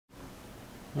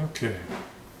Okay,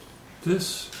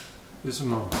 this is a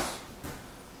moth.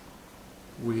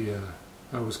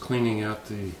 I was cleaning out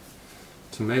the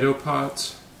tomato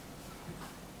pots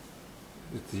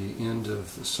at the end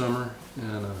of the summer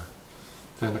and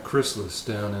found a chrysalis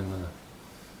down in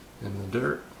the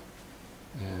dirt.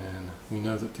 And we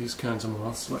know that these kinds of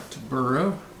moths like to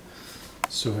burrow,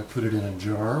 so I put it in a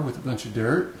jar with a bunch of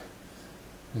dirt.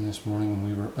 And this morning when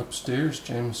we were upstairs,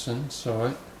 Jameson saw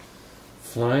it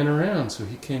flying around, so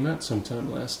he came out sometime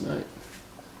last night.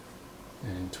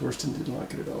 And Torsten didn't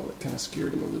like it at all. It kind of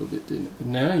scared him a little bit, didn't it? But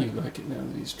now you like it, now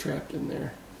that he's trapped in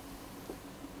there.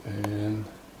 And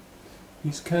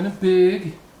he's kind of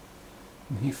big,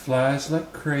 and he flies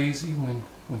like crazy when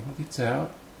he gets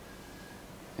out.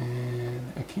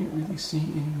 And I can't really see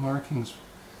any markings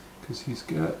because he's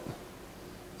got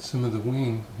some of the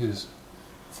wing. His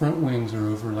front wings are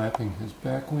overlapping his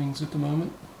back wings at the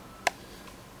moment.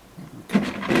 Maybe we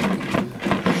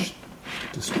can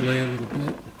display a little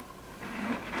bit.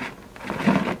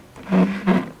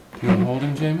 Do you want to hold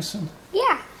him, Jameson?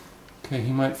 Yeah. Okay,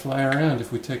 he might fly around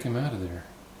if we take him out of there.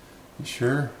 You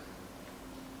sure?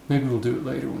 Maybe we'll do it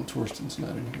later when Torsten's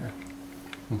not in here.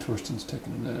 When Torsten's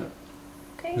taking a nap.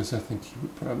 Okay. Because I think he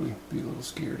would probably be a little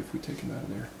scared if we take him out of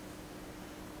there.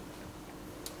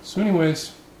 So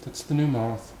anyways, that's the new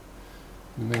moth.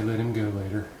 We may let him go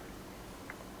later.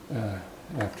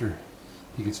 After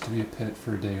he gets to be a pet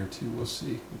for a day or two. We'll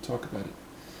see. We'll talk about it.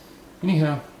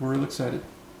 Anyhow, we're real excited.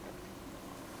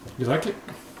 You like it?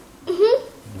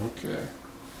 Mm-hmm. Okay.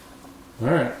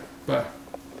 Alright, bye.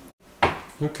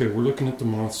 Okay, we're looking at the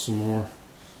moth some more.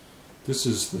 This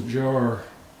is the jar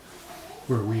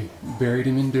where we buried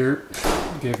him in dirt.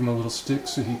 Gave him a little stick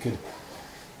so he could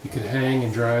hang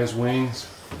and dry his wings.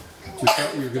 We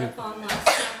thought we were going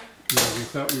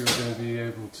to be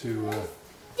able to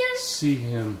see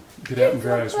him get out and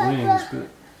dry his wings,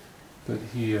 but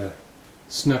he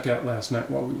snuck out last night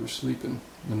while we were sleeping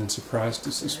and then surprised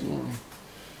us this morning.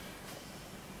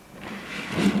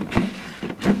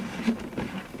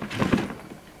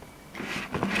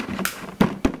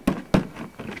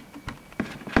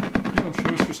 Come on,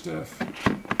 show us your stuff.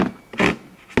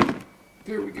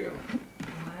 There we go.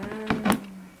 Wow.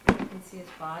 You can see his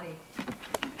body.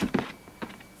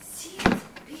 See his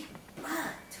big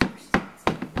butt. Torsten's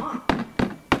moth.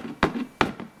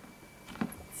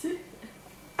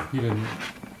 He didn't.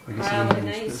 I guess Wow, he didn't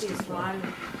now you see his body.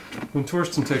 When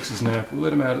Torsten takes his nap, we'll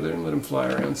let him out of there and let him fly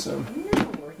around some. No,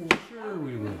 Sure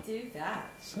we will. do that.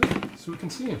 So we can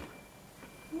see him.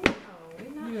 No,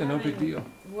 we're not. Yeah, no big deal.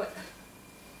 What?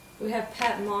 We have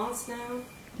pet moths now?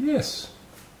 Yes.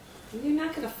 You're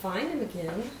not going to find him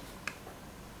again.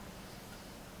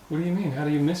 What do you mean? How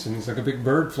do you miss him? He's like a big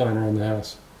bird flying around the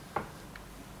house.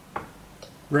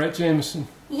 Right, Jameson?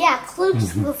 Yeah,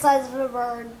 Clute's the size of a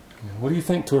bird. Yeah. What do you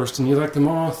think, Torsten? You like the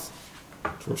moth?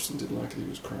 Torsten didn't like it. He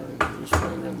was crying. He was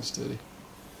flying around the study.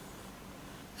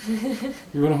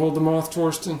 You want to hold the moth,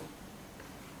 Torsten?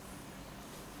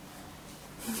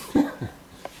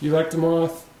 You like the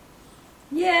moth?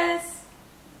 Yes.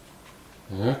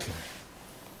 Okay.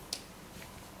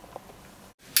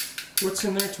 What's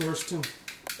in there, Torsten?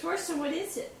 Torsten, what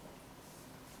is it?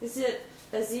 Is it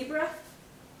a zebra?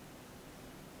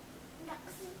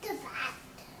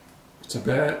 It's a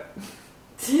bat.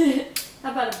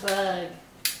 How about a bug?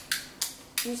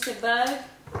 You said bug?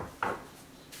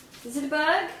 Is it a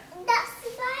bug?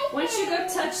 Why don't you go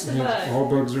touch the bug? All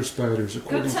bugs are spiders, Go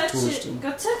according to touch Torsten. it.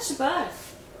 Go touch the bug.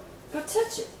 Go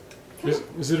touch it. Come on.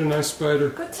 Is it a nice spider?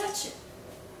 Go touch it.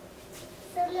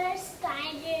 The nice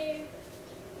spider.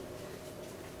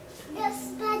 The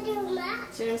spider mat.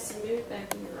 Jameson, move it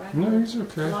back in your right. No, he's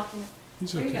okay. Blocking it.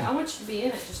 He's There you okay. go. I want you to be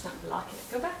in it, just not blocking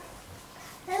it. Go back.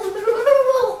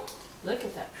 Look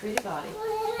at that pretty body.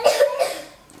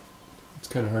 It's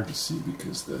kind of hard to see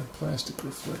because the plastic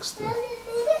reflects the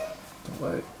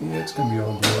light. Yeah, it's going to be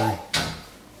all blurry.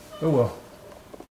 Oh well.